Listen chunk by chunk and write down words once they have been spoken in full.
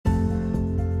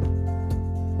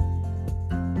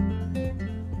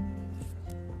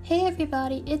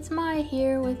everybody, it's Maya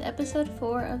here with episode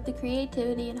 4 of the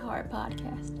Creativity and Heart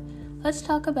podcast. Let's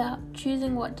talk about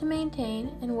choosing what to maintain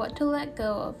and what to let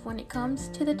go of when it comes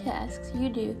to the tasks you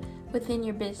do within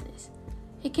your business.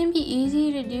 It can be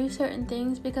easy to do certain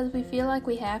things because we feel like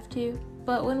we have to,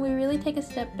 but when we really take a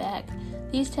step back,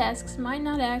 these tasks might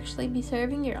not actually be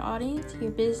serving your audience,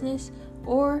 your business,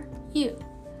 or you.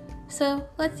 So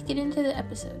let's get into the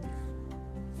episode.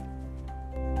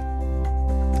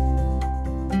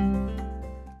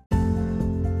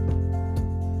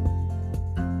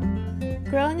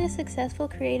 Growing a successful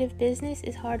creative business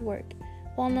is hard work.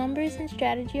 While numbers and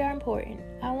strategy are important,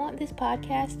 I want this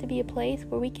podcast to be a place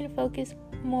where we can focus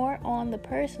more on the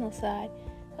personal side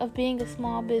of being a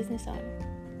small business owner.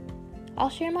 I'll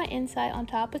share my insight on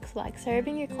topics like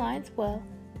serving your clients well,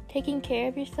 taking care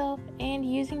of yourself, and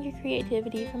using your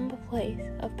creativity from a place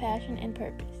of passion and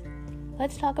purpose.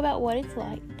 Let's talk about what it's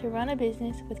like to run a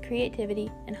business with creativity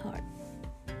and heart.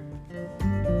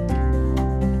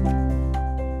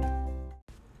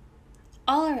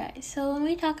 Alright, so when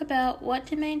we talk about what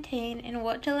to maintain and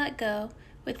what to let go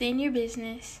within your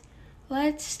business,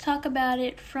 let's talk about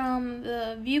it from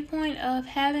the viewpoint of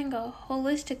having a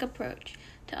holistic approach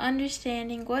to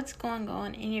understanding what's going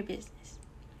on in your business.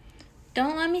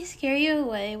 Don't let me scare you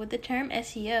away with the term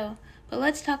SEO, but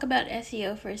let's talk about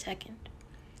SEO for a second.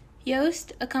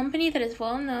 Yoast, a company that is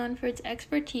well known for its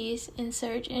expertise in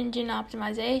search engine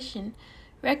optimization,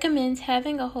 recommends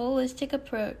having a holistic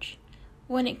approach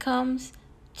when it comes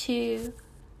to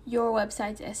your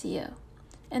website's SEO.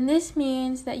 And this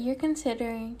means that you're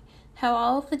considering how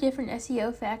all of the different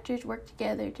SEO factors work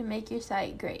together to make your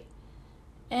site great.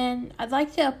 And I'd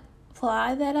like to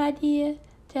apply that idea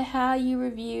to how you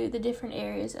review the different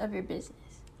areas of your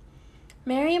business.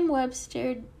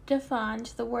 Merriam-Webster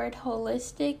defines the word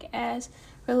holistic as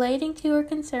relating to or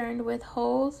concerned with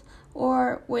wholes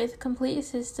or with complete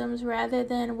systems rather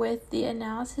than with the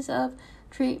analysis of,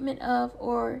 treatment of,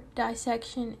 or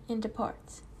dissection into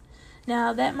parts.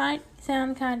 Now, that might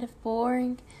sound kind of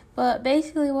boring, but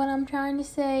basically what I'm trying to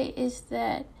say is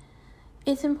that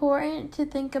it's important to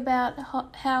think about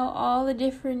how all the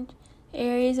different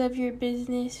areas of your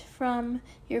business, from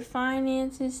your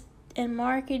finances and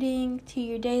marketing to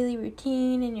your daily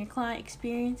routine and your client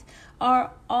experience,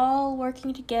 are all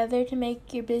working together to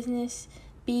make your business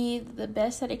be the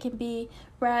best that it can be,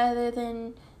 rather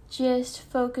than just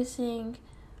focusing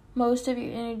most of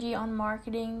your energy on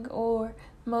marketing or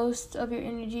most of your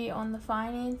energy on the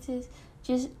finances.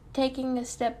 Just taking a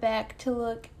step back to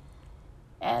look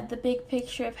at the big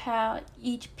picture of how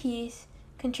each piece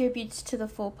contributes to the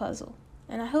full puzzle.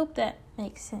 And I hope that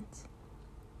makes sense.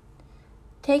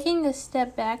 Taking a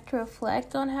step back to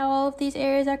reflect on how all of these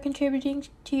areas are contributing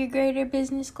to your greater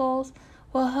business goals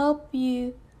will help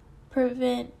you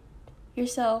prevent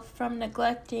yourself from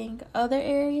neglecting other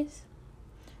areas.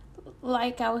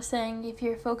 Like I was saying, if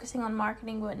you're focusing on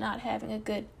marketing but not having a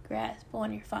good grasp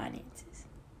on your finances.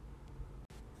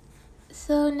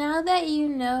 So now that you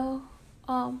know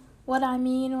what I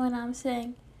mean when I'm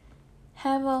saying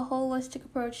have a holistic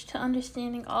approach to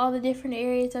understanding all the different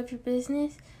areas of your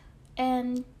business,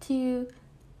 and to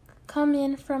come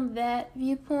in from that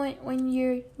viewpoint when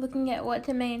you're looking at what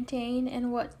to maintain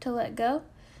and what to let go,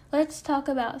 let's talk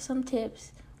about some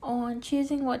tips on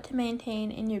choosing what to maintain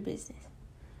in your business.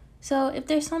 So if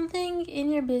there's something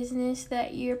in your business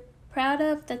that you're proud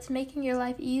of that's making your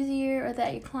life easier, or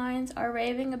that your clients are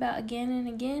raving about again and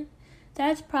again,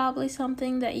 that's probably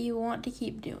something that you want to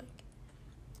keep doing.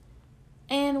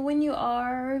 And when you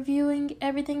are reviewing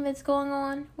everything that's going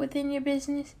on within your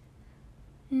business,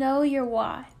 know your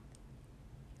why.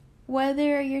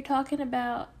 Whether you're talking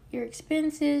about your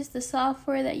expenses, the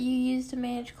software that you use to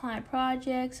manage client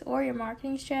projects, or your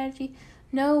marketing strategy,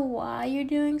 know why you're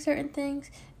doing certain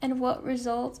things and what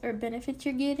results or benefits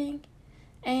you're getting.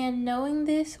 And knowing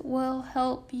this will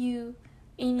help you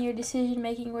in your decision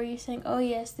making, where you're saying, oh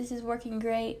yes, this is working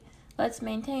great, let's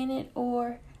maintain it,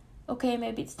 or okay,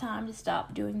 maybe it's time to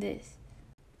stop doing this.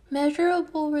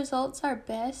 Measurable results are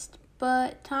best,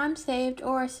 but time saved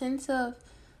or a sense of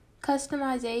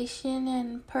customization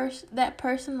and that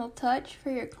personal touch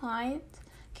for your clients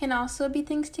can also be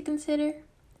things to consider.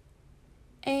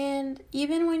 And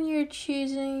even when you're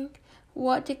choosing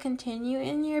what to continue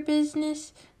in your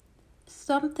business,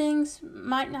 some things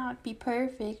might not be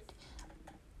perfect.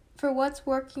 For what's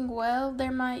working well,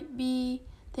 there might be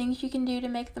things you can do to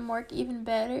make them work even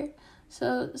better.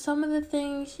 So some of the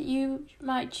things you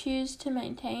might choose to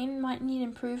maintain might need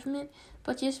improvement,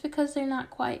 but just because they're not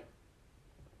quite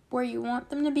where you want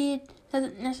them to be, it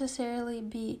doesn't necessarily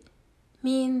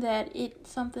mean that it's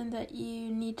something that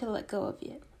you need to let go of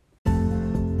yet.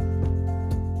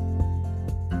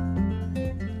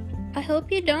 I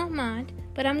hope you don't mind,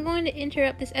 but I'm going to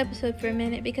interrupt this episode for a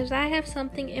minute because I have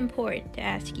something important to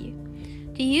ask you.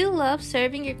 Do you love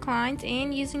serving your clients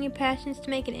and using your passions to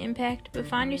make an impact, but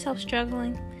find yourself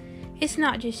struggling? It's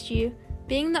not just you.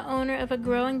 Being the owner of a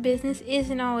growing business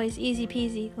isn't always easy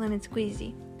peasy, lemon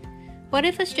squeezy. What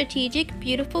if a strategic,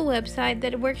 beautiful website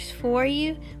that works for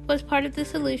you was part of the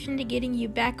solution to getting you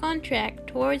back on track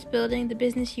towards building the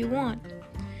business you want?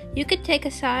 You could take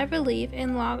a sigh of relief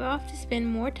and log off to spend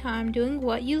more time doing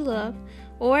what you love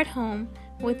or at home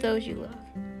with those you love.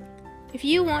 If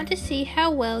you want to see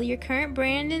how well your current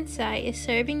brand and site is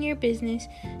serving your business,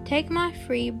 take my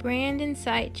free brand and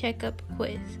site checkup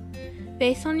quiz.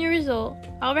 Based on your result,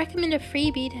 I'll recommend a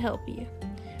freebie to help you.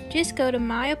 Just go to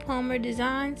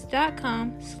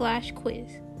mayapalmerdesigns.com/quiz.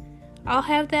 I'll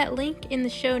have that link in the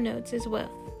show notes as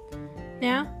well.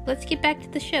 Now, let's get back to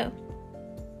the show.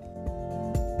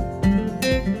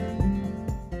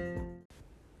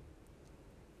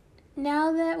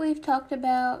 Now that we've talked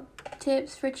about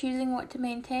tips for choosing what to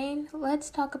maintain,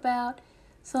 let's talk about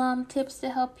some tips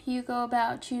to help you go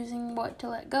about choosing what to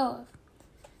let go of.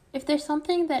 If there's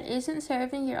something that isn't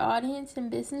serving your audience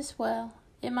and business well,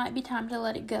 it might be time to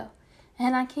let it go.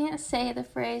 And I can't say the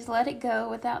phrase let it go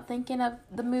without thinking of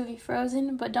the movie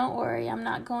Frozen, but don't worry, I'm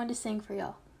not going to sing for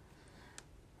y'all.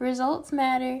 Results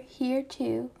matter here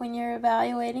too when you're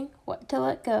evaluating what to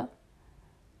let go.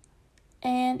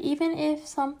 And even if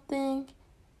something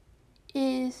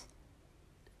is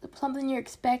something you're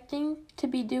expecting to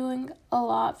be doing a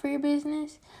lot for your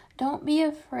business, don't be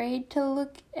afraid to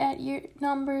look at your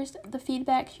numbers, the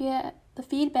feedback you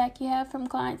have from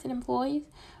clients and employees,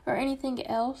 or anything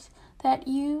else that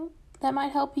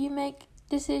might help you make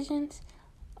decisions.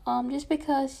 Just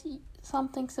because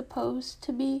something's supposed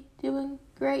to be doing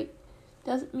great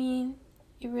doesn't mean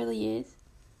it really is.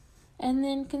 And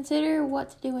then consider what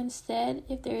to do instead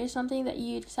if there is something that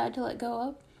you decide to let go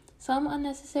of. Some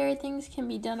unnecessary things can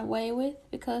be done away with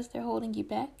because they're holding you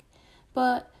back.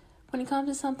 But when it comes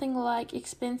to something like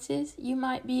expenses, you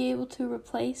might be able to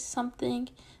replace something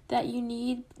that you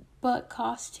need but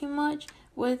costs too much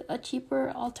with a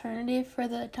cheaper alternative for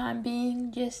the time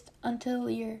being, just until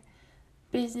your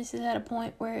business is at a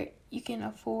point where you can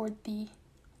afford the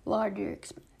larger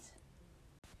expense.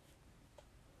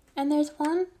 And there's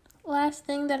one last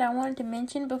thing that I wanted to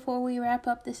mention before we wrap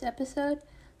up this episode.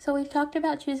 So we've talked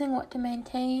about choosing what to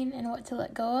maintain and what to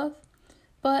let go of,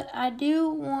 but I do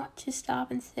want to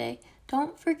stop and say,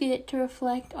 don't forget to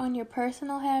reflect on your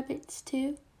personal habits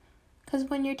too, because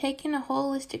when you're taking a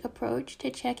holistic approach to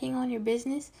checking on your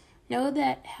business, know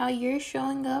that how you're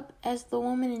showing up as the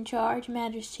woman in charge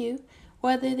matters too,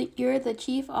 whether you're the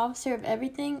chief officer of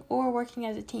everything or working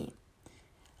as a team.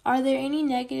 Are there any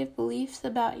negative beliefs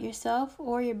about yourself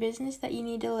or your business that you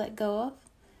need to let go of?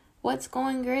 What's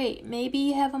going great? Maybe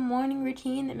you have a morning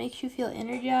routine that makes you feel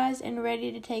energized and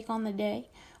ready to take on the day,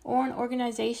 or an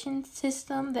organization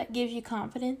system that gives you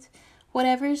confidence.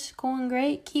 Whatever's going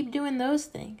great, keep doing those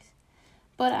things.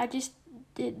 But I just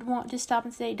did want to stop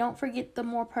and say, don't forget the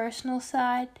more personal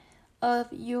side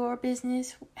of your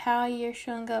business, how you're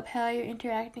showing up, how you're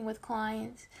interacting with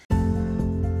clients.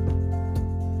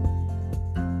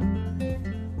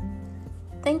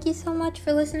 Thank you so much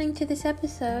for listening to this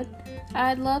episode.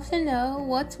 I'd love to know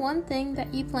what's one thing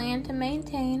that you plan to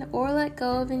maintain or let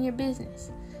go of in your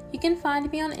business. You can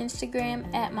find me on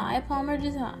Instagram at Maya Palmer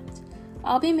Designs.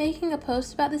 I'll be making a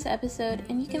post about this episode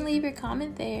and you can leave your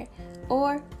comment there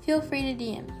or feel free to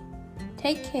DM me.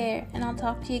 Take care and I'll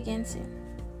talk to you again soon.